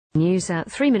News at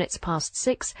 3 minutes past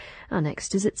 6. Our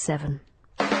next is at 7.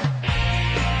 88 to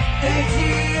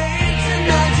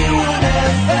 91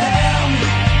 FM.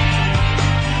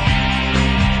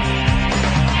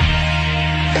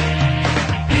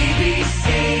 BBC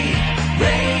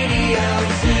Radio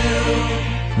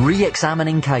 2.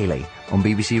 Re-examining Kylie on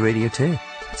BBC Radio 2.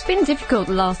 It's been difficult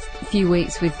the last few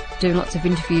weeks with doing lots of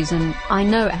interviews, and I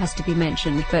know it has to be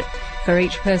mentioned, but for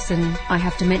each person I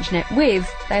have to mention it with,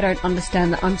 they don't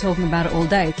understand that I'm talking about it all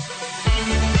day.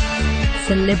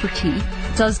 Celebrity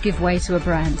does give way to a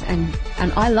brand, and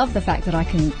I love the fact that I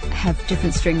can have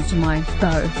different strings to my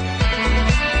bow.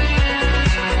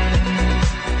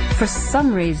 For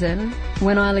some reason,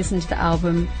 when I listen to the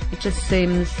album, it just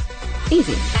seems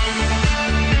easy.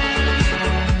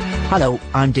 Hello,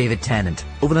 I'm David Tennant.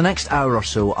 Over the next hour or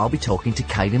so, I'll be talking to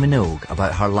Kylie Minogue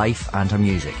about her life and her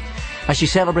music. As she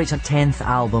celebrates her 10th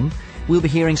album, we'll be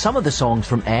hearing some of the songs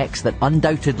from X that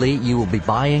undoubtedly you will be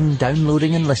buying,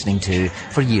 downloading and listening to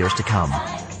for years to come.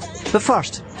 But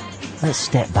first, let's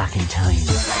step back in time.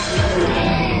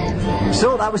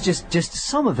 So that was just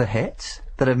some of the hits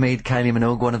that have made Kylie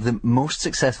Minogue one of the most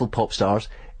successful pop stars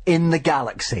in the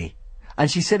galaxy. And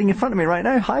she's sitting in front of me right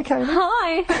now. Hi, Kylie.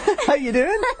 Hi. How you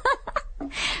doing?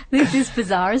 This is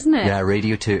bizarre, isn't it? Yeah,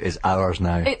 Radio 2 is ours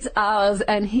now. It's ours,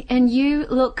 and you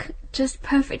look just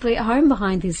perfectly at home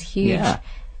behind this huge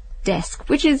desk,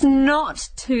 which is not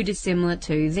too dissimilar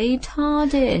to the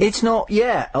TARDIS. It's not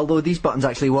yet, although these buttons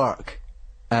actually work.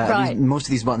 Right. Most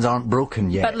of these buttons aren't broken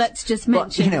yet. But let's just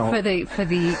mention, for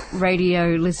the radio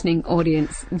listening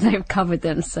audience, they've covered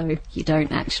them so you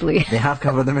don't actually... They have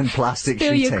covered them in plastic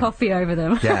spill sheeting. your coffee over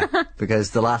them. Yeah,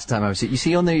 because the last time I was... You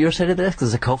see on your side of the desk,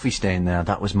 there's a coffee stain there.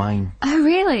 That was mine. Oh,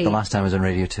 really? The last time I was on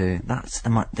Radio 2. That's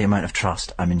the amount of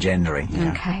trust I'm engendering.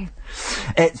 Yeah. Okay.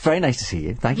 It's very nice to see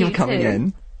you. Thank you for coming too.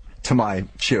 in to my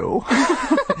show.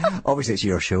 Obviously it's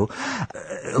your show.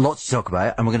 Lots to talk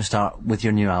about, and we're going to start with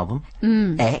your new album,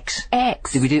 X.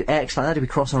 X. Did we do X like that? Did we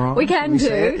cross our arms? We can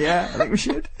do. Yeah, I think we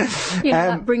should.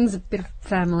 That brings a bit of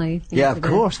family. Yeah, into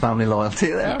of course, family loyalty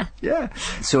there. Yeah.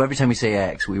 So every time we say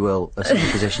X, we will assume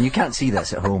a position. You can't see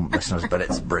this at home, listeners, but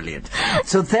it's brilliant.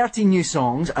 So 13 new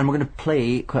songs, and we're going to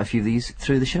play quite a few of these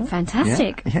through the show.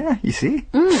 Fantastic. Yeah, you see?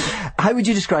 How would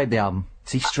you describe the album?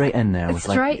 See, straight in there with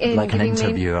like an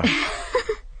interviewer.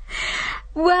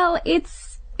 Well,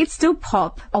 it's still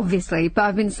pop, obviously, but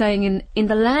I've been saying in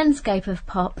the landscape of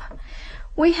pop,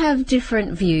 we have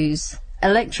different views.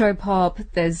 Electro-pop,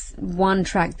 there's one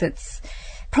track that's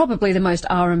probably the most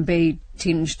R&B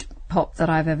tinged pop that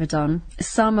I've ever done.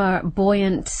 Some are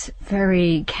buoyant,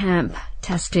 very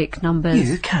camp-tastic numbers.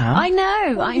 You camp? I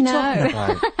know, what are you talking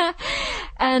about?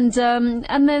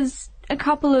 And there's a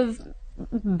couple of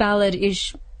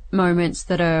ballad-ish moments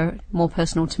that are more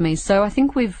personal to me. So I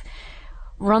think we've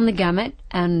run the gamut,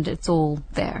 and it's all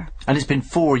there. And it's been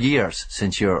 4 years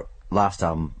since your last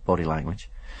album, Body Language.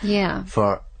 Yeah.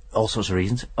 For all sorts of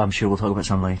reasons. I'm sure we'll talk about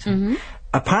some later.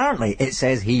 Apparently, it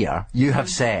says here, you have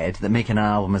said that making an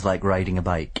album is like riding a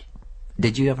bike.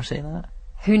 Did you ever say that?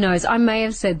 Who knows? I may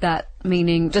have said that,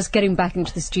 meaning just getting back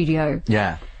into the studio.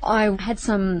 Yeah. I had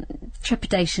some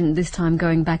trepidation this time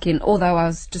going back in, although I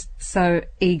was just so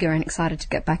eager and excited to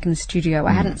get back in the studio.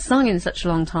 I hadn't sung in such a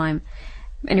long time.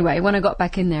 Anyway, when I got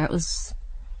back in there, it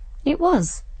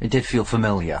was. It did feel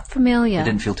familiar. Familiar. It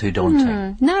didn't feel too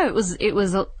daunting. No, it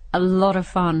was a lot of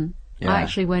fun. Yeah. I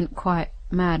actually went quite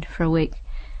mad for a week.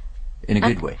 In a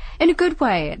good way. In a good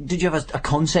way. Did you have a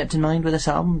concept in mind with this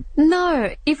album?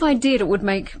 No. If I did, it would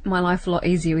make my life a lot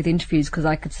easier with interviews, because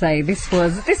I could say this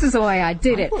is the way I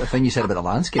did it. Well, the thing you said about the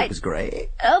landscape was great.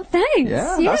 Oh, thanks.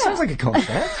 Yeah, that sounds like a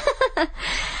concept.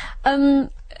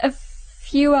 A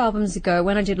few albums ago,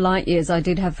 when I did Light Years, I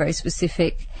did have very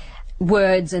specific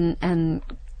words and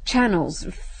channels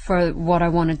for what I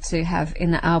wanted to have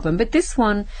in the album. But this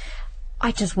one,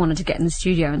 I just wanted to get in the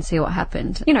studio and see what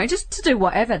happened. You know, just to do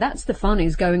whatever. That's the fun,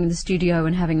 is going in the studio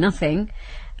and having nothing.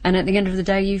 And at the end of the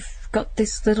day, you've got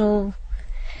this little,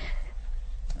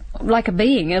 like a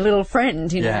being, a little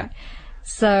friend, you know. Yeah.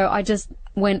 So I just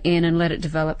went in and let it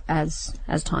develop as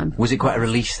time. Was it quite a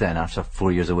release then, after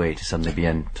 4 years away, to suddenly be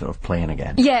in sort of playing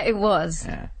again? Yeah, it was.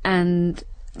 Yeah. And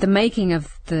the making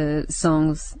of the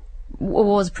songs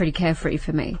was pretty carefree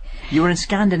for me. You were in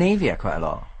Scandinavia quite a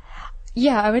lot.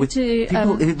 Yeah, I went With to...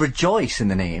 people who rejoice in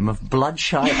the name of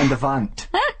Bloodshy and Avant.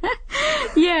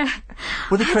 Yeah.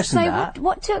 Were they christened that?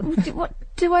 What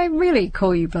do I really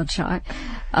call you, Bloodshy?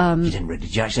 You didn't really.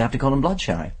 Did you actually have to call him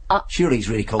Bloodshy? Surely he's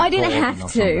really called I didn't Gordon have or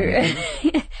to.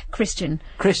 something. Christian.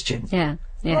 Christian? Yeah.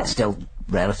 Well, that's still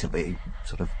relatively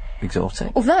sort of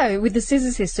exotic. Although, with the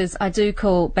Scissor Sisters, I do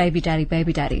call baby daddy,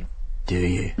 baby daddy. Do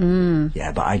you?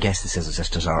 Yeah, but I guess the Scissor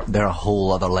Sisters they're a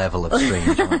whole other level of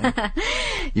strange, aren't they?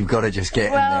 You've got to just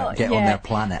get on their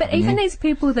planet. But even these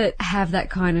people that have that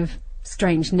kind of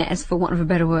strangeness, for want of a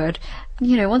better word,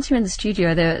 you know, once you're in the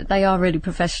studio, they are really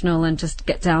professional and just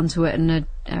get down to it and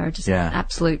are just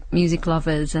absolute music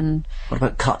lovers. And what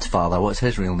about Cutfather? What's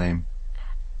his real name?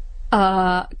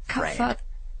 Cutfather.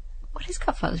 What is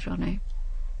Cutfather's real name?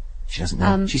 She doesn't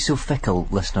know. She's so fickle,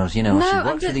 listeners. You know, she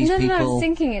works with these people. No, I was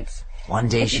thinking it's... One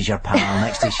day she's your pal,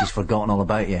 next day she's forgotten all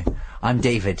about you. I'm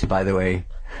David, by the way.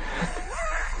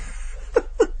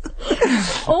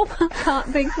 Oh, I can't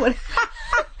think what...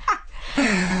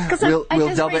 Because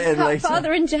we'll dub it in later.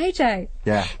 Cutfather and JJ.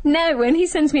 Yeah. No, when he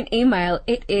sends me an email,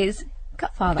 it is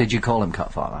Cutfather. Did you call him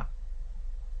Cutfather?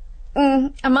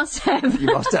 I must have.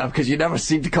 You must have, because you never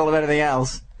seem to call him anything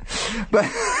else. But...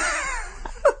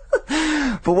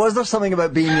 But was there something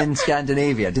about being in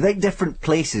Scandinavia? Do you think different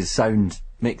places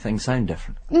make things sound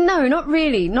different? No, not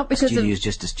really. Not because a studio's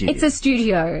just a studio. It's a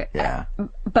studio. Yeah.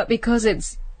 But because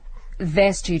it's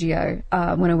their studio,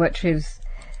 when I worked with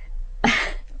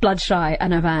Bloodshy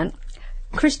and Avant,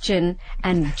 Christian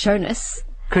and Jonas.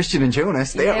 Christian and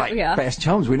Jonas, they're like best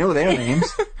chums. We know their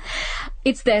names.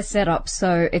 It's their setup,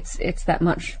 so it's that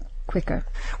much quicker.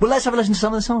 Well, let's have a listen to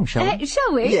some of the songs, shall we?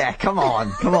 Shall we? Yeah, come on.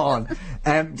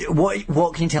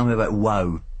 What can you tell me about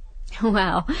Wow?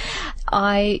 Wow.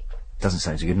 Doesn't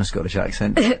sound so good in a Scottish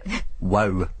accent.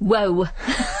 Wow. Whoa.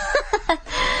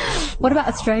 What about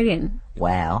Australian?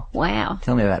 Wow. Wow.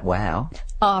 Tell me about Wow.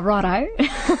 Oh, righto.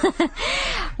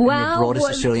 Wow. In your broadest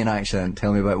Australian accent,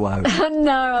 tell me about Wow.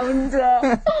 No, I wouldn't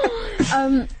dare.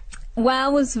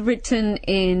 Wow was written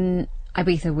in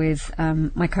Ibiza with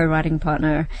my co-writing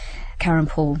partner, Karen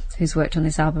Paul, who's worked on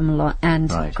this album a lot, and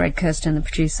Greg Kirsten, the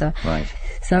producer. Right.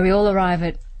 So we all arrive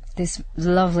at this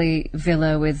lovely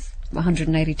villa with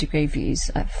 180-degree views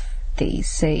of the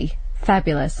sea.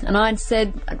 Fabulous. And I'd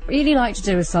said, I'd really like to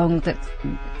do a song that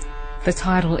the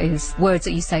title is Words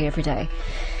That You Say Every Day.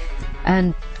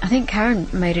 And I think Karen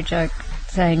made a joke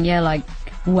saying,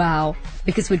 wow,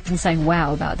 because we'd been saying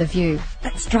wow about the view.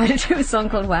 Let's try to do a song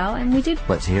called Wow, and we did.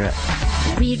 Let's hear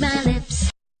it. Read my lips.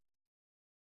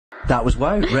 That was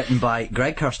Wow, written by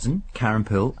Greg Kirsten, Karen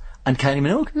Poole, and Kylie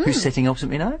Minogue, who's sitting opposite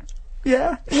me now.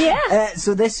 Yeah. Yeah.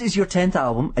 So this is your 10th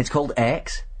album. It's called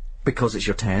X, because it's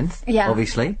your 10th,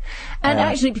 obviously. And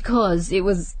actually because it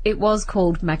was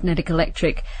called Magnetic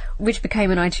Electric, which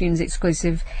became an iTunes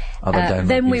exclusive. Other download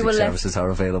then music we were services are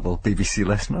available, BBC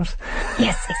listeners.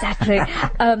 Yes, exactly.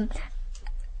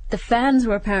 The fans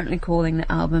were apparently calling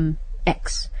the album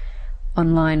X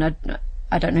online.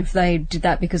 I don't know if they did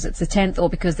that because it's the 10th or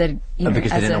because they didn't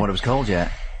know what it was called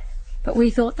yet. But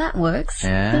we thought that works.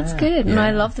 Yeah, that's good. And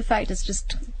I love the fact it's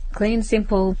just clean,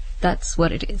 simple. That's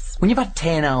what it is. When you've had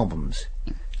 10 albums,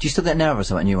 do you still get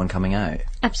nervous about a new one coming out?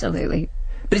 Absolutely.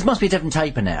 But it must be a different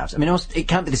type of nerves. I mean, it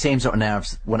can't be the same sort of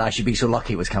nerves when I Should Be So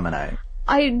Lucky was coming out.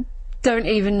 I don't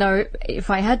even know if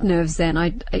I had nerves then.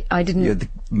 I didn't... You had the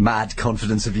mad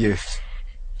confidence of youth.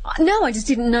 No, I just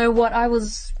didn't know what I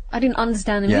didn't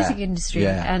understand the music industry.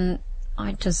 Yeah. And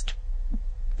I'd just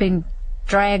been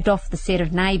dragged off the set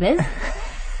of Neighbours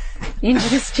into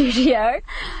the studio.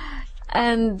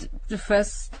 And the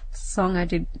first song I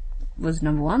did was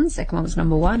number one, the second one was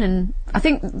number one, and I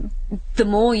think the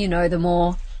more you know, the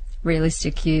more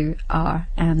realistic you are,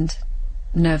 and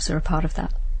nerves are a part of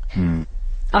that.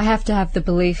 I have to have the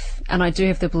belief, and I do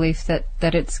have the belief that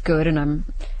it's good, and I'm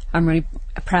really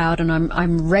proud, and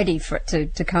I'm ready for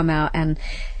it to come out. And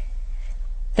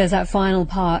there's that final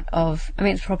part of, I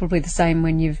mean, it's probably the same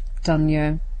when you've done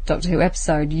your Doctor Who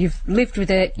episode. You've lived with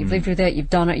it, you've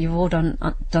done it, you've all done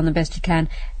the best you can,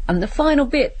 and the final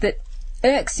bit that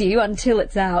irks you until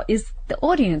it's out is the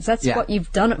audience. That's what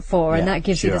you've done it for, and that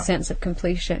gives you the sense of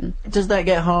completion. Does that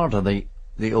get harder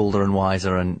the older and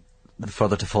wiser and the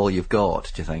further to fall you've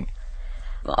got, do you think?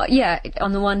 Well, yeah,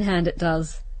 on the one hand it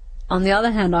does. On the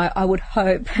other hand, I would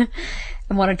hope,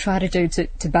 and what I try to do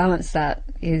to balance that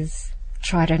is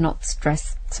try to not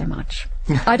stress so much.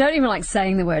 I don't even like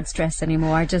saying the word stress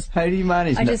anymore. How do you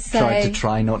manage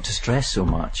try not to stress so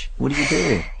much? What do you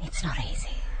do? It's not easy.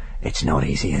 It's not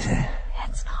easy, is it?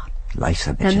 It's not. Life's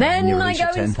a bitch. And then I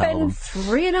go and spend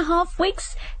 3.5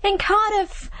 weeks in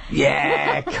Cardiff.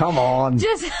 Yeah, come on.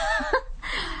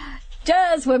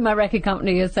 Just when my record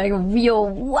company is saying, you're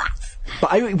what?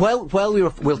 But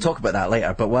we'll talk about that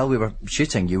later, but while we were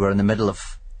shooting, you were in the middle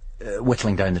of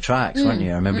whittling down the tracks, weren't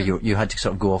you? I remember you had to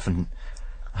sort of go off and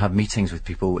have meetings with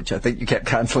people, which I think you kept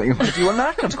cancelling because you were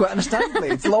knackered, quite understandably.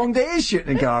 It's long days shooting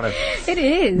in Cardiff. It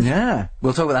is. Yeah.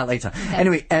 We'll talk about that later. Okay.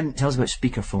 Anyway, tell us about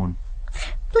speakerphone.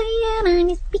 Playing on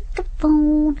your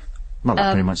speakerphone. Well,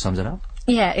 that pretty much sums it up.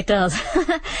 Yeah, it does.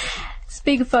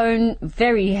 Speakerphone,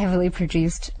 very heavily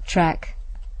produced track.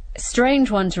 Strange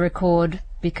one to record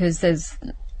because there's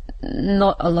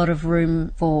not a lot of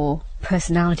room for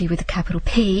personality with a capital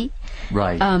P.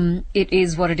 Right. It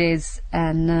is what it is,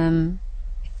 and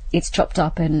it's chopped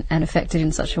up and affected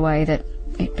in such a way that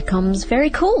it becomes very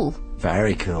cool.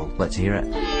 Very cool. Let's hear it.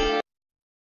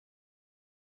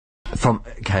 From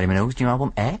Kylie Minogue's new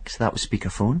album, X, that was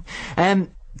Speakerphone.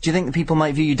 Do you think that people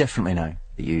might view you differently now?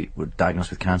 That you were diagnosed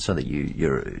with cancer, that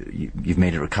you've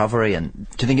made a recovery, and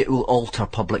do you think it will alter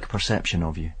public perception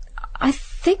of you? I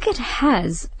think it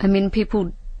has. I mean,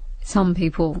 some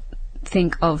people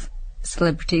think of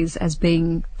celebrities as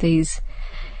being these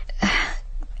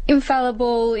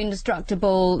infallible,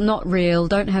 indestructible, not real,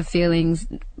 don't have feelings,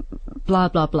 blah,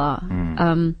 blah, blah.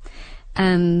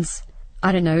 And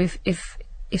I don't know, if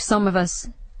some of us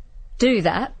do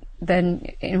that, then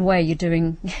in a way you're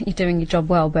doing your job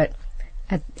well, but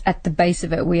at the base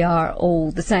of it we are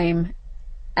all the same,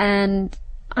 and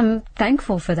I'm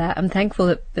thankful for that. I'm thankful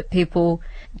that people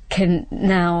can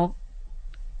now.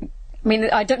 I mean,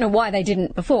 I don't know why they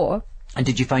didn't before. And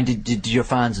did you find did your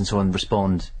fans and so on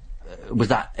respond? Was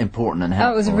that important and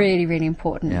helpful? Oh, it was really, really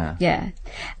important. Yeah.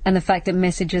 And the fact that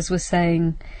messages were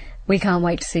saying, "We can't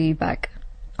wait to see you back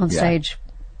on stage."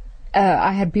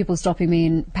 I had people stopping me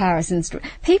in Paris and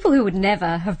people who would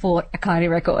never have bought a Kylie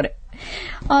record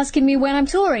asking me when I'm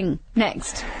touring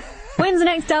next. When's the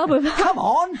next album? Come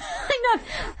on! I know.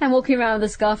 I'm walking around with a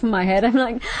scarf on my head. I'm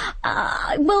like,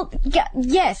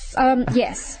 yes,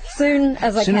 soon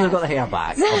as I can. As soon as I've got the hair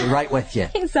back, I'll be right with you.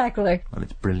 Exactly. Well,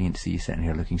 it's brilliant to see you sitting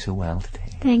here looking so well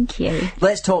today. Thank you.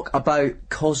 Let's talk about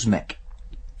Cosmic.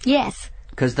 Yes.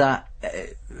 Because that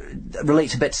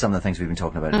relates a bit to some of the things we've been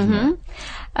talking about, doesn't it?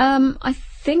 I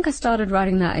think I started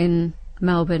writing that in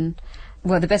Melbourne.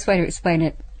 Well, the best way to explain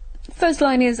it, first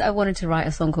line is I wanted to write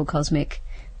a song called Cosmic.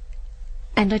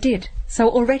 And I did. So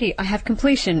already I have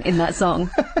completion in that song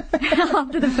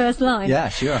after the first line. Yeah,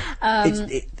 sure.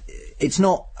 It's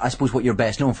not, I suppose, what you're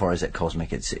best known for, is it,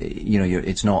 Cosmic? It's,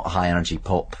 it's not high energy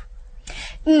pop.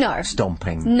 No.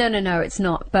 Stomping. No, it's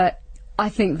not. But I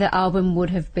think the album would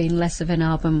have been less of an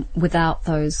album without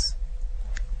those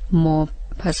more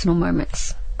personal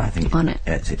moments. I think on it.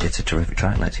 It's a terrific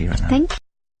track. Let's hear it now. Thank you.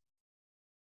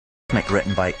 Cosmic,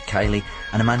 written by Kylie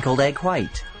and a man called Egg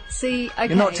White. See, okay.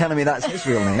 You're not telling me that's his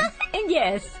real name?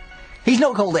 Yes. He's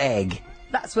not called Egg.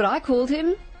 That's what I called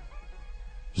him.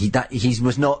 He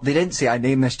was not. They didn't say, I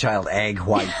named this child Egg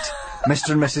White.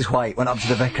 Mr. and Mrs. White went up to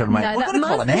the vicar and went, we're going to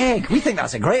call him Egg. We think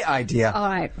that's a great idea. All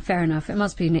right, fair enough. It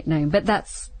must be a nickname, but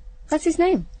that's his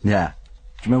name. Yeah. Do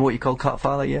you remember what you called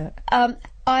Cutfather yet?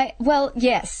 Well,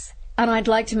 yes. And I'd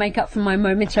like to make up for my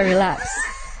momentary lapse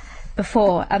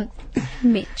before.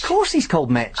 Mitch. Of course he's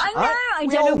called Mitch. I know, I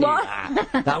don't know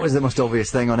why. That was the most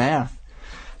obvious thing on earth.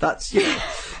 That's,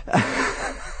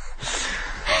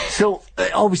 So,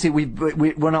 obviously,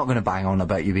 we're not going to bang on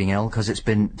about you being ill, because it's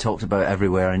been talked about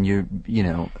everywhere, and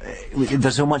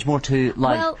there's so much more to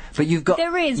life. Well, but you've got...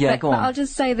 There is, yeah, but go on. I'll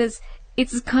just say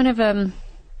it's kind of,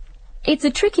 it's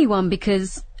a tricky one,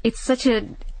 because it's such a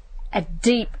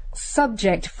deep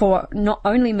subject for not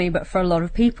only me, but for a lot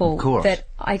of people. Of course. That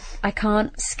I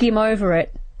can't skim over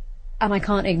it, and I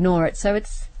can't ignore it, so it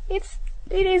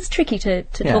is tricky to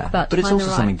talk about. But it's also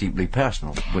something deeply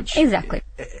personal, which... Exactly.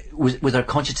 Was there a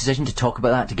conscious decision to talk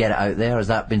about that, to get it out there? Has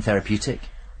that been therapeutic?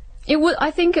 I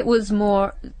think it was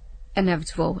more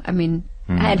inevitable. I mean,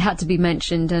 it had to be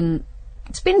mentioned, and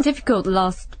it's been difficult the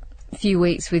last few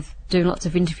weeks with doing lots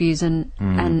of interviews, and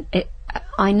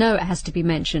I know it has to be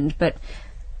mentioned, but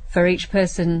for each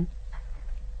person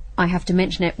I have to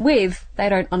mention it with, they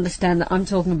don't understand that I'm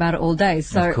talking about it all day.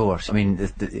 So of course, I mean,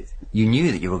 you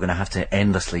knew that you were going to have to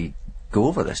endlessly go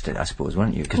over this, I suppose,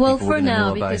 weren't you? Because people were going to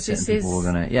know about it, and people were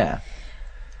going to,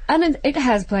 And it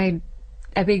has played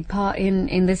a big part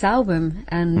in this album,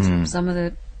 and some of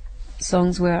the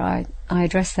songs where I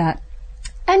address that.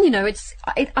 And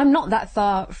I'm not that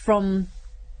far from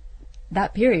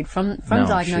that period, from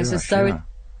diagnosis. Sure.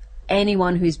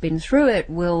 Anyone who's been through it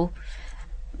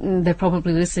they're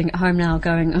probably listening at home now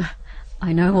going,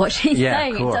 I know what she's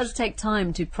saying. It does take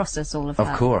time to process all of that.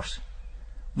 Of course.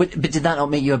 But did that not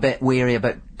make you a bit wary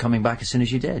about coming back as soon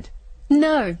as you did?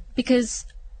 No, because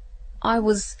I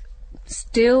was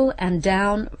still and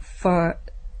down for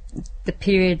the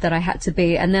period that I had to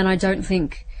be, and then I don't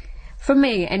think, for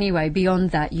me anyway,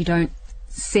 beyond that, you don't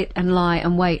sit and lie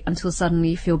and wait until suddenly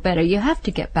you feel better. You have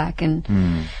to get back,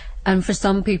 and for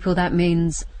some people that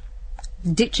means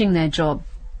ditching their job,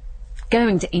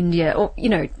 going to India, or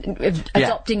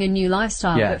adopting a new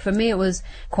lifestyle. But for me it was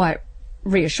quite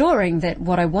reassuring that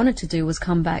what I wanted to do was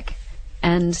come back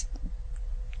and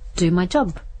do my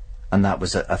job. And that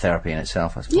was a therapy in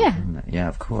itself, I suppose. Yeah. Isn't it? Yeah,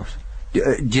 of course. Do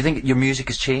you think your music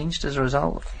has changed as a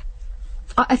result?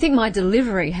 I think my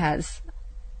delivery has.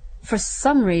 For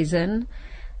some reason,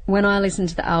 when I listen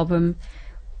to the album,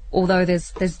 although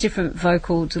there's different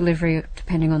vocal delivery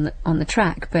depending on the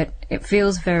track, but it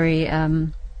feels very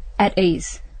at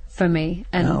ease for me.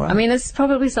 And I mean, it's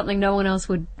probably something no one else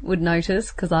would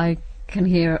notice, because I can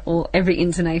hear every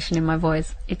intonation in my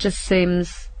voice. It just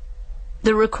seems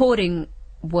the recording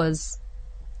was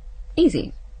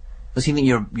easy. Does he think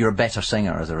you're a better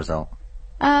singer as a result?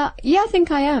 Yeah, I think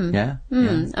I am. Yeah?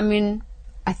 I mean,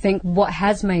 I think what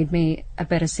has made me a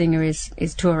better singer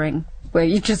is touring, where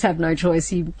you just have no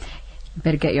choice. You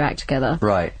better get your act together.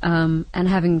 Right. And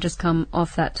having just come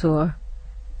off that tour...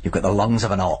 You've got the lungs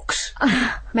of an ox.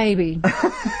 Maybe.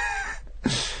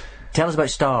 Tell us about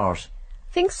Stars.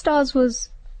 I think Stars was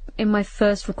in my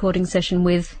first recording session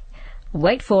with,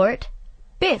 wait for it,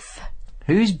 Biff.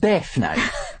 Who's Biff now?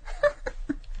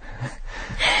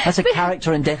 That's a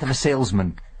character in Death of a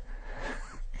Salesman.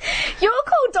 You're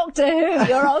called Doctor Who,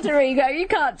 your alter ego, you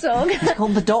can't talk. He's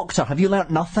called the Doctor. Have you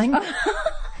learnt nothing?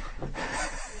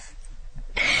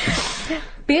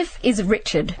 Biff is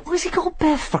Richard. Why is he called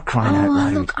Biff, for crying out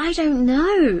loud? Look, I don't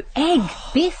know. Egg,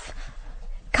 Biff,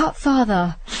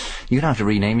 Cutfather. You're going to have to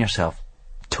rename yourself.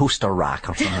 Toaster Rack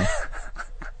or something.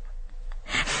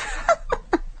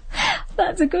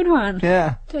 That's a good one.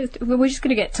 Yeah. We're just going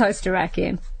to get Toaster Rack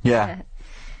in. Yeah.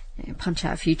 Punch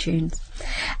out a few tunes.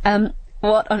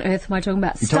 What on earth am I talking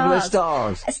about? You're talking about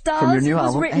Stars. Stars from your new was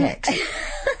album, written X.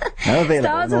 Now available.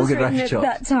 Stars was written at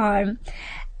that time.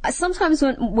 Sometimes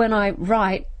when I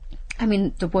write, I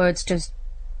mean, the words just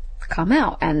come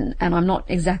out, and I'm not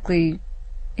exactly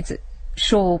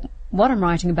sure what I'm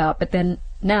writing about, but then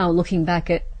now looking back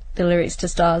at the lyrics to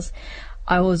Stars,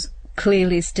 I was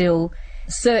clearly still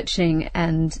searching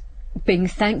and being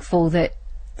thankful that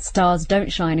stars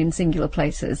don't shine in singular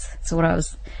places. So what I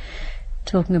was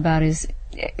talking about is,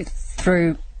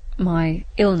 through my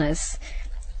illness,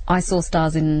 I saw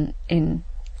stars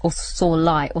or saw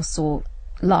light, or saw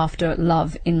laughter,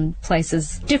 love in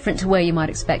places different to where you might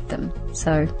expect them.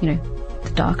 So, you know, the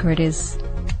darker it is,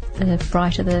 the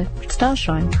brighter the stars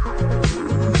shine.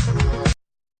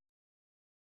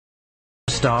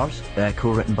 Stars,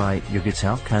 co-written by your good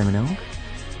self, Kylie Minogue.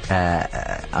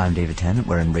 I'm David Tennant.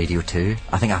 We're in Radio 2.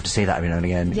 I think I have to say that every now and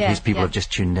again, because people have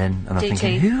just tuned in and are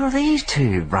thinking, who are these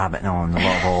two rabbiting on a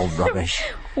lot of old rubbish?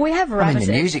 We have rabbited. I mean,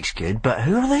 the music's good, but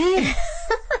who are they?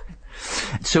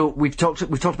 So we've talked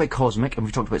about Cosmic and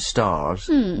we've talked about Stars.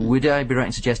 Would I be right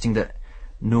in suggesting that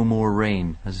No More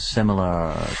Rain has a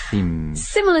similar theme?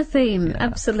 Similar theme,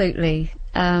 absolutely.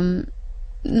 No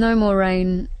More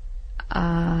Rain.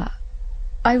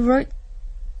 I wrote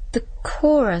the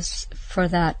chorus for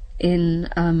that in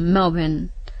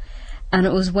Melbourne, and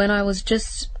it was when I was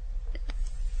just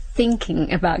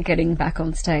thinking about getting back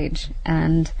on stage,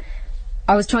 and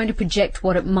I was trying to project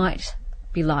what it might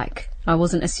be like. I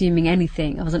wasn't assuming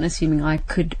anything. I wasn't assuming I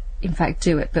could in fact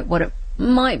do it, but what it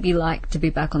might be like to be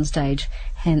back on stage,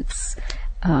 hence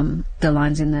the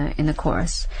lines in the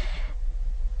chorus.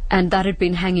 And that had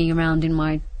been hanging around in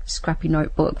my scrappy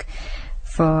notebook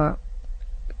for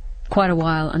quite a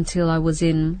while, until I was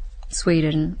in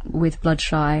Sweden with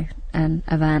Bloodshy and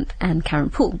Avant and Karen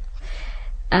Poole,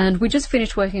 and we just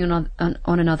finished working on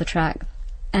another track,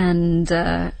 and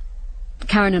Karen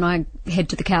and I head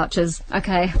to the couches.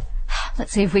 Okay,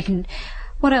 let's see if we can.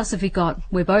 What else have we got?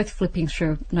 We're both flipping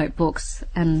through notebooks,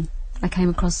 and I came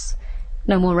across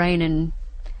No More Rain, and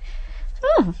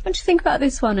what do you think about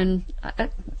this one? And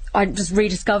I just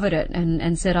rediscovered it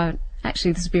and said,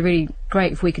 actually, this would be really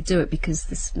great if we could do it, because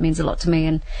this means a lot to me.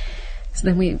 And so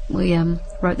then we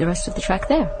wrote the rest of the track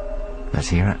there. Let's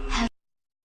hear it.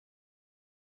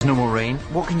 No More Rain.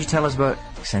 What can you tell us about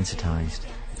Sensitised?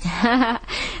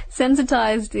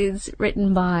 Sensitised is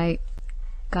written by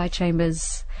Guy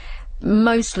Chambers,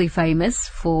 mostly famous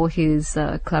for his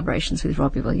collaborations with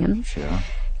Robbie Williams. Sure.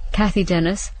 Kathy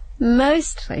Dennis,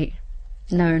 mostly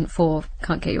known for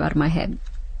Can't Get You Out of My Head.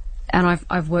 And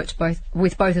I've worked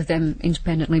with both of them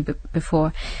independently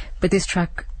before, but this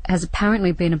track has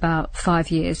apparently been about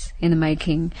 5 years in the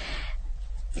making.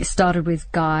 It started with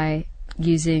Guy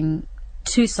using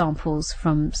 2 samples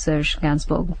from Serge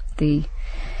Gainsbourg, the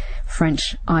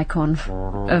French icon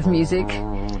of music.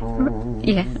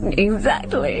 Yeah,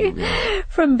 exactly.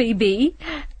 From BB.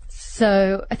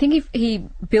 So I think he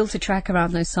built a track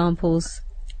around those samples.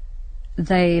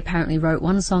 They apparently wrote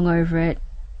one song over it,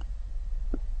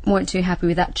 weren't too happy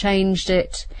with that, changed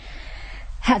it,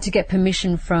 had to get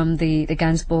permission from the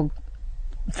Gainsbourg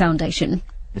Foundation.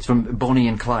 It's from Bonnie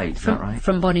and Clyde, is that right?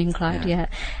 From Bonnie and Clyde, yeah.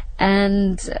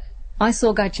 And I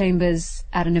saw Guy Chambers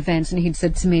at an event, and he'd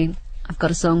said to me, "I've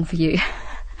got a song for you."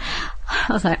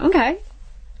 I was like, okay,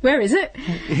 where is it?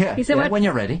 Yeah, he said, when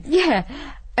you're ready. Yeah.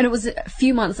 And it was a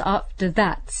few months after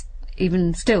that,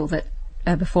 even still, that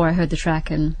before I heard the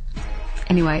track. And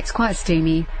anyway, it's quite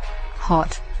steamy,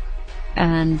 hot,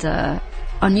 and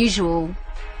unusual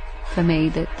for me,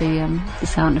 the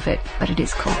sound of it, but it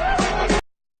is cool.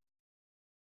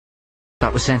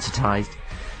 That was Sensitised.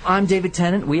 I'm David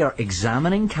Tennant. We are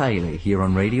examining Kylie here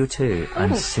on Radio 2.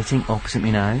 And sitting opposite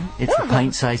me now, it's the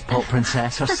pint-sized pop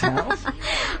princess herself.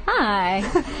 Hi.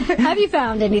 Have you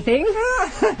found anything?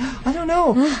 I don't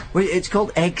know. Wait, it's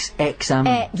called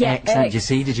X-amining. Did you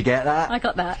see? Did you get that? I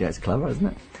got that. Yeah, it's clever, isn't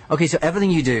it? Okay, so everything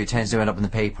you do tends to end up in the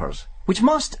papers, which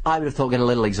must, I would have thought, get a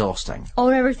little exhausting.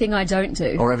 Or everything I don't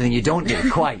do. Or everything you don't do,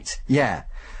 quite. Yeah.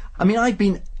 I mean, I've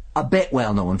been a bit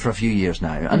well known for a few years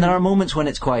now, and there are moments when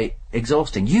it's quite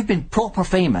exhausting. You've been proper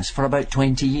famous for about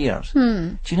 20 years.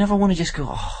 Do you never want to just go,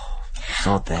 oh,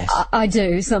 sod this? I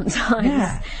do sometimes.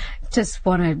 Yeah. Just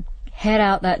want to head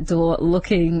out that door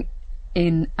looking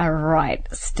in a right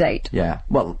state. Yeah,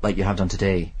 well, like you have done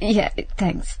today. Yeah,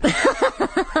 thanks.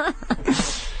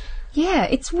 Yeah,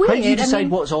 it's weird. How do you decide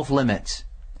what's off limits?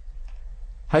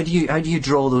 How do you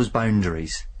draw those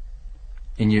boundaries?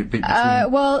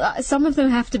 Well, some of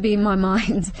them have to be in my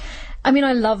mind. I mean,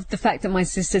 I love the fact that my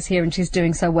sister's here and she's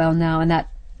doing so well now, and that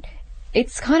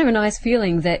it's kind of a nice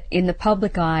feeling that in the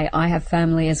public eye I have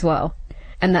family as well,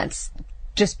 and that's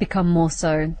just become more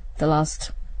so the last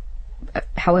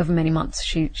however many months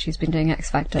she's been doing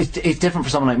X Factor. It's different for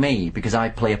someone like me because I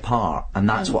play a part, and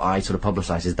that's what I sort of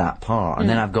publicise is that part, and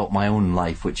then I've got my own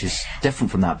life which is different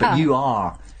from that. But you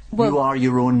are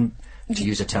your own. To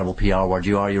use a terrible PR word,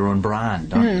 you are your own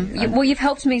brand, aren't you? Well, you've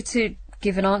helped me to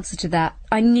give an answer to that.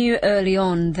 I knew early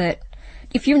on that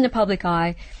if you're in the public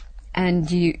eye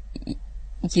and you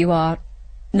are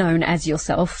known as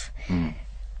yourself,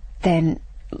 then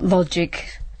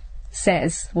logic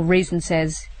says, or reason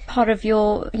says, part of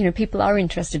your, people are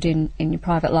interested in your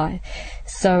private life.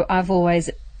 So I've always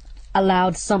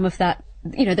allowed some of that,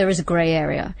 there is a grey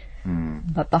area.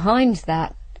 But behind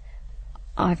that,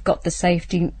 I've got the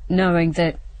safety knowing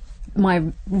that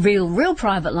my real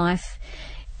private life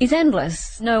is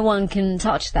endless. No one can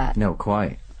touch that. No,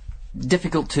 quite.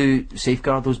 Difficult to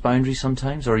safeguard those boundaries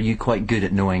sometimes, or are you quite good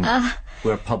at knowing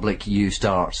where public you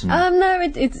starts? And no,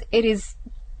 it is.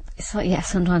 It's like, yeah,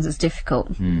 sometimes it's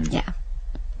difficult. Yeah.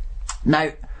 Now,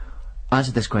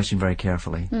 answer this question very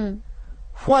carefully.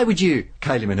 Why would you,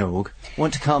 Kylie Minogue,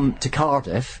 want to come to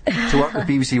Cardiff to work with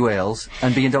BBC Wales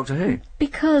and be in Doctor Who?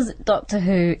 Because Doctor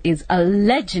Who is a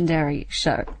legendary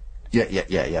show.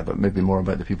 Yeah, but maybe more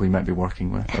about the people you might be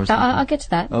working with. I'll get to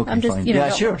that. Okay, I'm just, fine.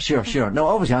 Yeah, sure. No,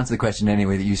 obviously answer the question any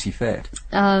way that you see fit.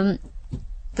 The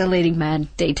leading man,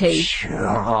 DT. Sure.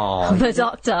 Oh, the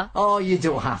Doctor. Oh, you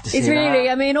don't have to say that. It's really,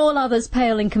 I mean, all others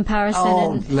pale in comparison.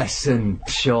 Oh, listen,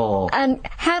 sure. And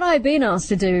had I been asked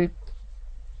to do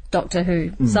Doctor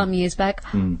Who some years back,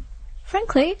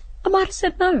 frankly, I might have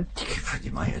said no.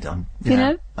 You might have done. You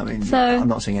know? I mean, so, I'm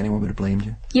not saying anyone would have blamed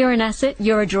you. You're an asset,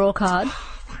 you're a draw card.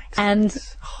 And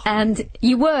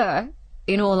you were,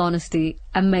 in all honesty,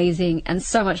 amazing and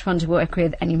so much fun to work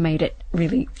with, and you made it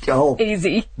really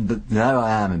easy. Now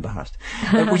I am embarrassed.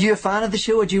 Were you a fan of the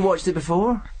show? Had you watched it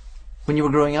before? When you were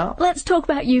growing up? Let's talk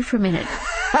about you for a minute.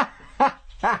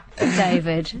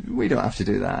 David. We don't have to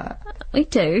do that. We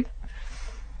do.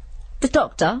 The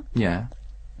Doctor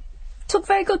took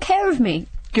very good care of me.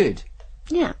 Good.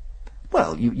 Yeah.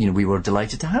 Well, we were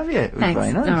delighted to have you. It was Thanks.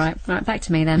 very nice. All right, back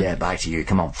to me then. Yeah, back to you.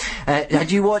 Come on.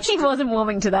 Had you watched... He wasn't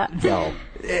warming to that. No.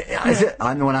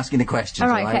 I'm the one asking the questions, all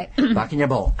right? Okay. Back in your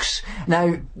box.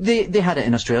 Now, they had it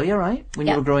in Australia, right? When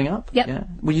you were growing up? Yep. Yeah.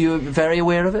 Were you very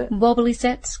aware of it? Wobbly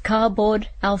sets, cardboard,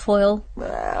 alfoil.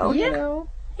 Well,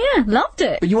 Yeah, loved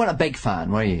it. But you weren't a big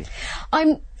fan, were you?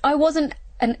 I wasn't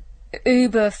an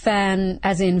uber fan,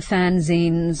 as in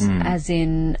fanzines, as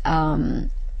in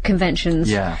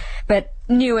conventions. Yeah. But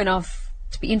knew enough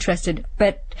to be interested.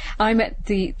 But I met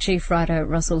the chief writer,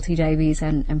 Russell T Davies,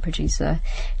 and producer,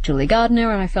 Julie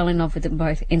Gardner, and I fell in love with them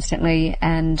both instantly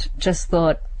and just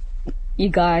thought, you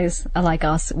guys are like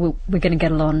us, we're going to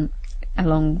get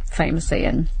along famously,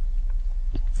 and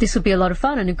this would be a lot of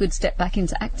fun and a good step back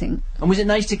into acting. And was it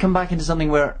nice to come back into something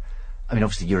where, I mean,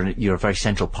 obviously you're a very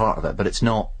central part of it, but it's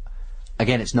not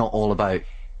all about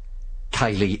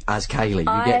Kylie as Kylie.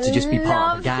 You get to just be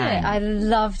part of the gang. I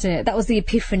loved it. That was the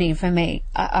epiphany for me.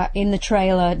 In the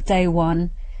trailer, day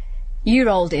one, you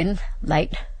rolled in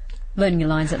late, learning your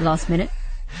lines at the last minute.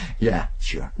 Yeah,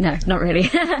 sure. No, not really.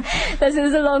 There's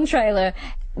a long trailer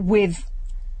with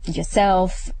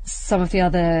yourself, some of the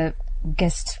other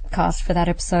guest cast for that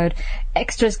episode,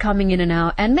 extras coming in and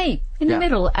out, and me in the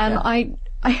middle. And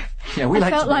we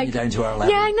like felt to bring you down to our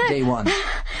level. Yeah, I know. Day one.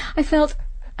 I felt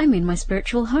I'm in my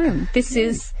spiritual home. This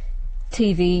is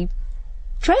TV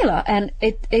trailer, and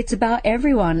it's about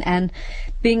everyone, and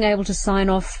being able to sign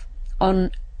off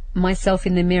on myself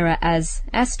in the mirror as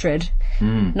Astrid,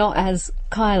 not as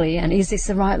Kylie, and is this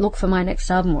the right look for my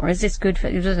next album, or is this good for...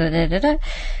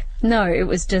 No, it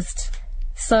was just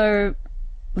so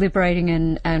liberating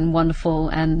and wonderful,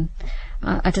 and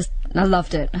I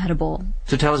loved it. I had a ball.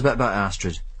 So tell us about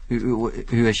Astrid.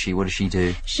 Who is she? What does she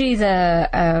do? She's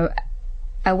a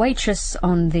waitress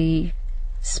on the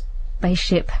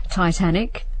spaceship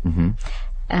Titanic,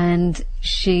 and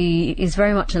she is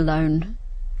very much alone,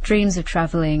 dreams of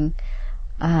travelling,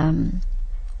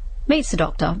 meets the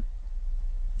Doctor,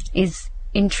 is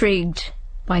intrigued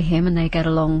by him, and they get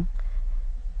along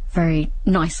very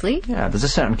nicely. Yeah, there's a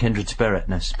certain kindred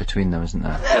spiritness between them, isn't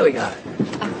there? There we go.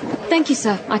 Thank you,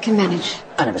 sir. I can manage.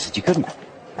 I never said you couldn't.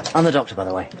 I'm the Doctor, by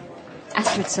the way.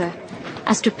 Astrid, sir.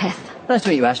 Astrid Peth. Nice to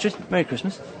meet you, Astrid. Merry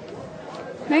Christmas.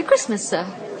 Merry Christmas, sir.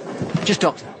 Just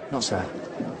Doctor, not Sir.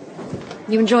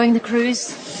 You enjoying the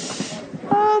cruise?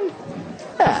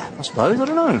 Yeah, I suppose. I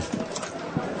don't know.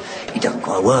 It doesn't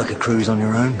quite work, a cruise on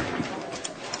your own.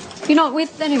 You're not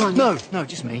with anyone? No,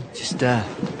 just me. Just,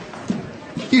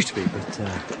 used to be, but,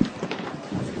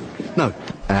 no.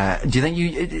 Do you think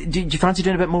do you fancy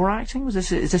doing a bit more acting? Is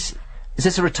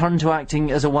this a return to acting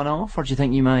as a one-off, or do you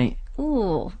think you might...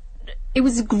 Ooh. It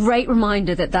was a great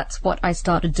reminder that that's what I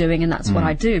started doing, and that's what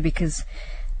I do, because...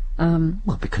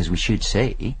 Well, because we should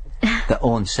say that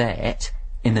on set,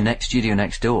 in the next studio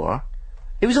next door,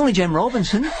 it was only Jim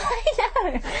Robinson.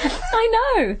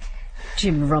 I know.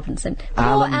 Jim Robinson.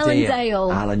 Alan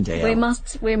Dale. Alan Dale. We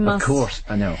must. Of course,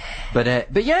 I know.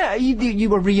 But yeah, you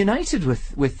were reunited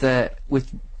with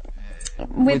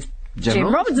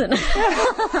Jim Robinson.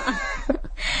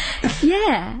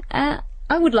 Yeah,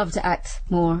 I would love to act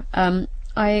more.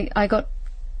 I got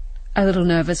a little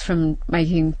nervous from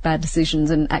making bad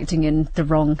decisions and acting in the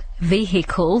wrong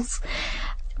vehicles,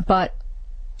 but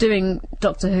doing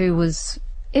Doctor Who was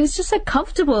just so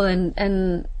comfortable,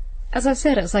 and as I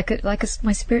said, it's like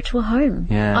my spiritual home.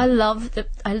 Yeah. I love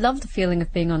the feeling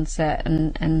of being on set,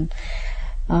 and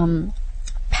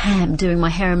Pam doing my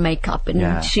hair and makeup,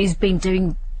 and she's been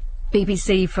doing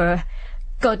BBC for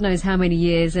God knows how many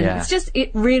years, and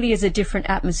it really is a different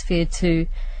atmosphere to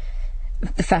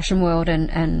the fashion world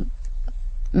and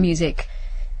music.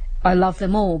 I love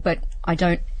them all, but I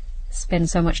don't spend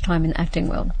so much time in the acting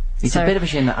world. It's a bit of a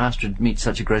shame that Astrid meets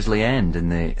such a grisly end in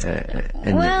the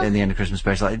end of Christmas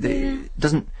special. It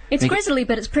doesn't. It's grisly,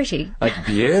 but it's pretty. Like,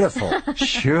 beautiful,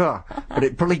 sure, but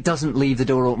it probably doesn't leave the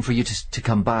door open for you to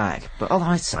come back. But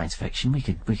although it's science fiction, we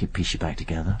could piece you back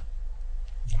together.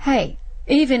 Hey,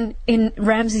 even in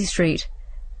Ramsay Street,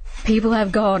 people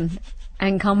have gone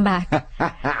and come back.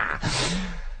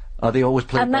 Are they always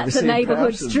played and by the that's same a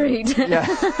neighbourhood person? street.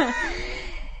 Yeah.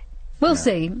 We'll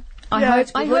see. I hope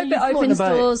it opens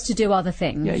doors to do other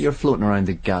things. Yeah, you're floating around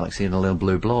the galaxy in a little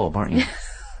blue blob, aren't you?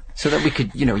 So that we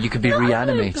could, you could be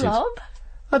reanimated. Blob?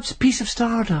 A piece of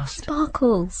stardust.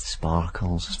 Sparkles.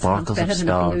 Sparkles of better than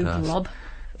a blue stardust. blob.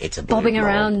 It's a blue Bobbing blob.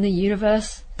 around in the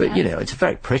universe. But, it's a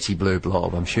very pretty blue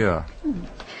blob, I'm sure.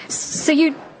 So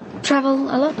you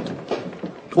travel a lot?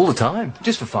 All the time,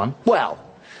 just for fun. Well,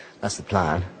 that's the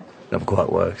plan. Never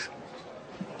quite works.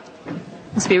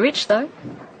 Must be rich, though.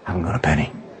 Haven't got a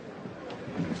penny.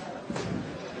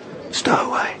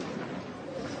 Stowaway.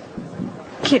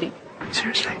 Kidding.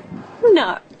 Seriously?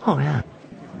 No. Oh, yeah.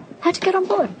 How'd you get on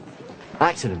board?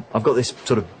 Accident. I've got this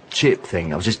sort of chip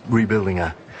thing. I was just rebuilding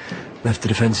left the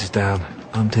defences down,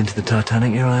 bumped into the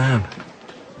Titanic, here I am.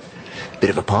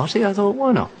 Bit of a party, I thought,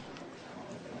 why not?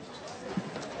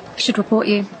 I should report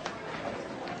you.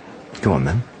 Go on,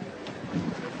 then.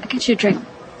 I'll get you a drink.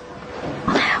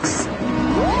 On the house.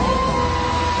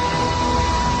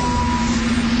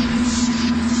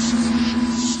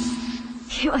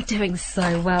 You are doing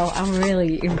so well. I'm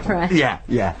really impressed.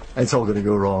 Yeah. It's all going to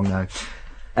go wrong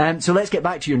now. So let's get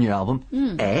back to your new album,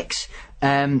 X.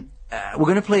 We're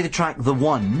going to play the track The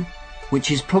One,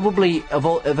 which is probably, of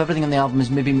everything on the album, is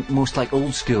maybe most like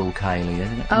old school Kylie,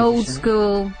 isn't it? Old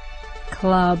school,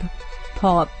 club,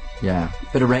 pop. Yeah.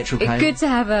 Bit of retro Kylie. It's good to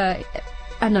have a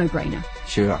no-brainer.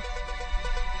 Sure.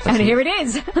 And here it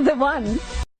is, The One.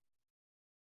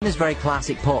 It's very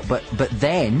classic pop, but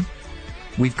then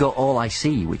we've got All I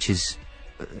See, which is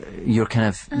your kind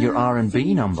of your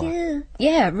R&B number.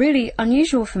 Yeah, really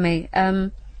unusual for me.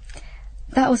 That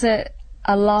was a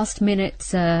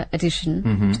last-minute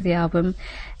addition to the album,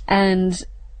 and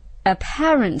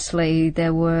apparently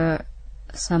there were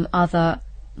some other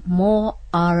more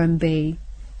R&B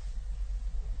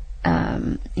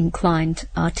inclined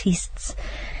artists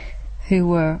who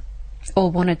were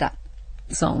all wanted that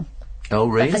song. Oh,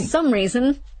 really? But for some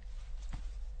reason,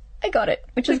 I got it,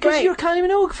 which is Because great. you're Kylie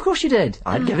Minogue, of course you did.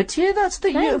 I'd give it to you. That's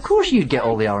the. Of course you'd get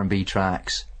all the R&B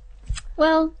tracks.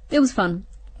 Well, it was fun.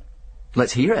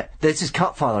 Let's hear it. This is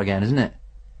Cutfather again, isn't it?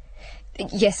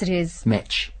 Yes, it is.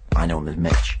 Mitch. I know him as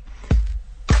Mitch.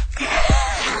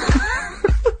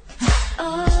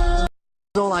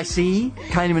 All I see.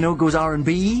 Kylie Minogue goes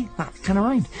R&B. That's kind of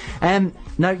right.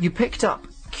 Now, you picked up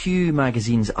Q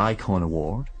Magazine's Icon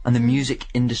Award and the Music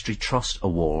Industry Trust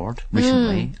Award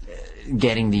recently.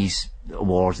 Getting these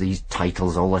awards, these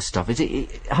titles, all this stuff.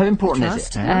 How important is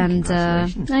it? And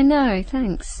Congratulations. I know,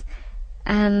 thanks.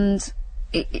 And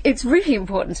it's really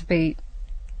important to be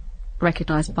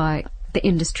recognised by the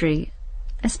industry,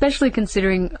 especially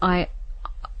considering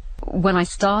when I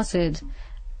started,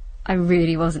 I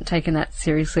really wasn't taking that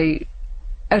seriously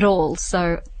at all.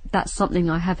 So that's something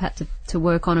I have had to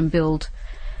work on and build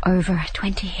over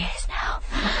 20 years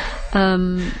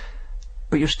now.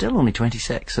 But you're still only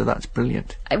 26, so that's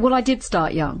brilliant. Well, I did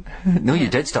start young. No, you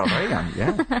did start very young,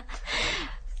 yeah.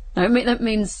 No, I mean, that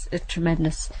means a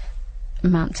tremendous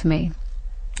amount to me.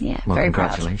 Yeah, Well, very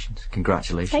congratulations. proud.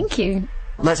 Congratulations. Thank you.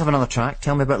 Let's have another track.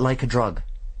 Tell me about Like a Drug.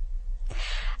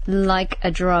 Like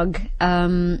a Drug,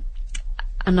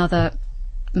 another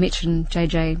Mitch and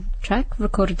JJ track.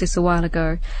 Recorded this a while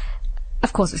ago.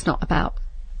 Of course, it's not about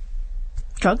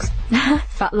drugs,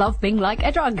 but love being like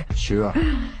a drug. Sure.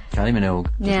 Kylie Minogue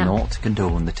does Yeah. not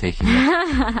condone the taking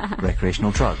of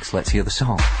recreational drugs. Let's hear the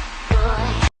song.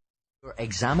 You're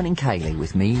X-amining Kylie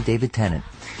with me, David Tennant.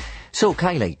 So,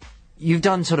 Kylie, you've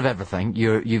done sort of everything.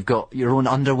 You've got your own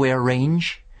underwear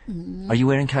range. Are you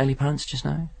wearing Kylie pants just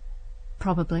now?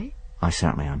 Probably. I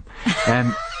certainly am.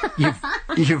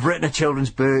 You've written a children's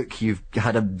book. You've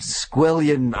had a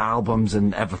squillion albums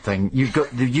and everything. You've got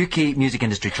the UK Music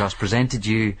Industry Trust presented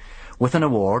you with an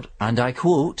award, and I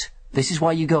quote, "This is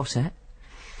why you got it.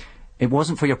 It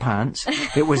wasn't for your pants.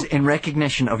 It was in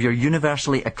recognition of your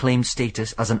universally acclaimed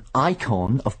status as an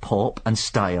icon of pop and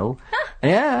style.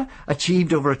 Yeah,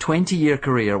 achieved over a 20-year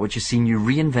career, which has seen you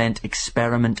reinvent,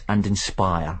 experiment, and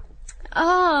inspire."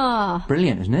 Ah,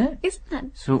 Brilliant, isn't it? isn't that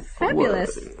So,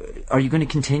 fabulous? Are you going to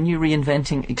continue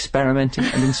reinventing, experimenting,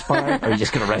 and inspiring? Or are you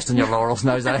just going to rest on your laurels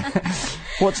now? Is that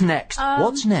What's next?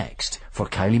 What's next for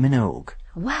Kylie Minogue?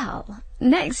 Well,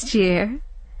 next year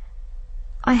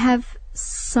I have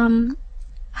some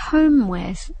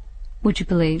homeware. Would you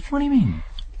believe? What do you mean?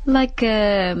 Like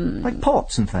Like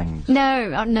pots and things?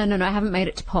 no, no. I haven't made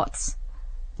it to pots.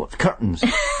 What, curtains?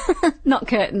 Not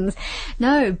curtains.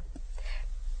 No.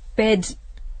 Bedspreads?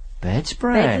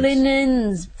 Bed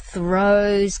linens,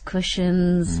 throws,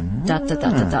 cushions,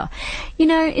 da. You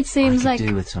know, it I seems could like...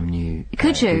 do with some new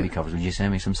Could you? baby covers. Would you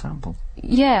send me some sample?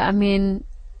 Yeah, I mean...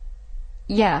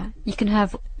 Yeah, you can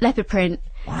have leopard print.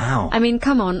 Wow. I mean,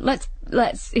 come on,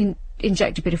 let's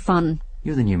inject a bit of fun.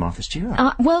 You're the new Martha Stewart.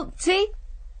 Well, see?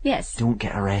 Yes. Don't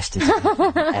get arrested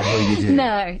whatever you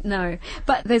do. No.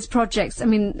 But there's projects, I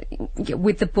mean,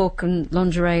 with the book and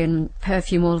lingerie and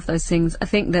perfume, all of those things, I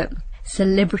think that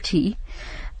celebrity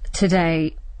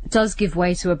today does give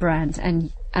way to a brand,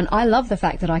 and I love the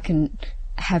fact that I can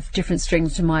have different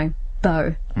strings to my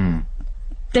bow.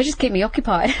 They just keep me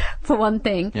occupied, for one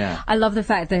thing. Yeah. I love the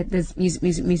fact that there's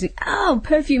music. Oh,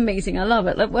 perfume meeting, I love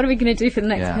it. Like, what are we going to do for the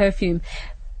next perfume?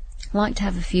 I like to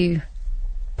have a few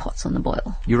pots on the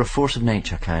boil. You're a force of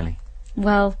nature, Kylie.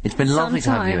 Well, It's been lovely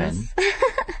sometimes. to have you in.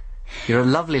 You're a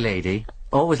lovely lady.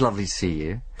 Always lovely to see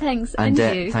you. Thanks, And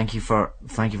you. thank you for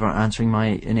answering my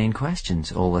inane questions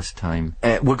all this time.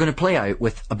 We're going to play out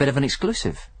with a bit of an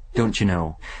exclusive, don't you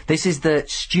know? This is the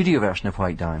studio version of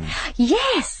White Diamond.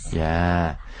 Yes!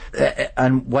 Yeah.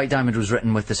 And White Diamond was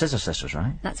written with the Scissor Sisters,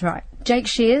 right? That's right. Jake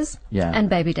Shears Yeah. and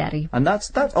Baby Daddy. And that's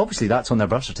obviously that's on their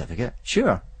birth certificate.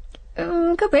 Sure.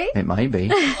 Could be. It might be.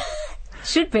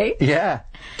 Should be. Yeah.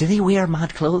 Do they wear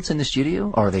mad clothes in the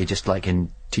studio? Or are they just like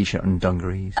in t-shirt and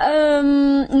dungarees?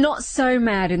 Not so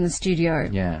mad in the studio.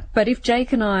 Yeah. But if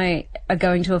Jake and I are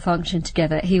going to a function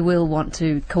together, he will want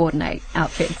to coordinate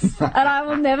outfits. And I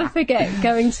will never forget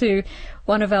going to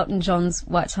one of Elton John's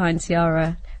White Tie and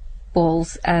Tiara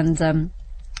balls, and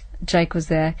Jake was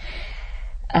there.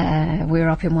 We were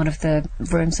up in one of the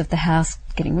rooms of the house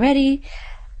getting ready.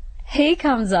 He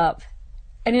comes up,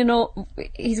 and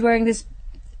he's wearing this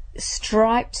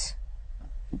striped,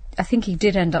 I think he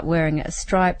did end up wearing a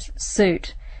striped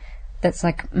suit that's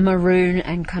like maroon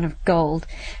and kind of gold,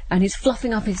 and he's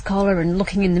fluffing up his collar and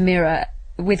looking in the mirror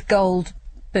with gold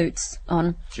boots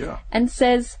on. Sure. And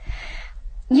says,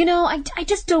 you know, I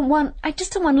just don't want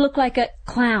to look like a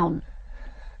clown.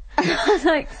 I was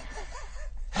like,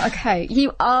 okay,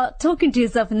 you are talking to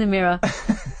yourself in the mirror.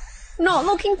 Not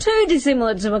looking too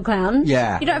dissimilar to a clown.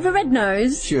 Yeah. You don't have a red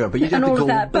nose. Sure, but you do and have the all of gold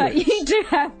that. But boots. you do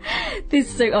have this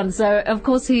suit on. So of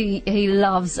course he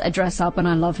loves a dress up, and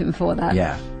I love him for that.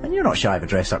 Yeah. And you're not shy of a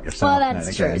dress up yourself. Well, now that's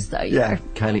and true. again. So Yeah.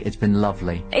 Kylie, it's been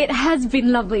lovely. It has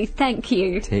been lovely. Thank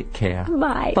you. Take care.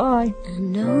 Bye. Bye. I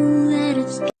know that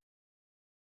it's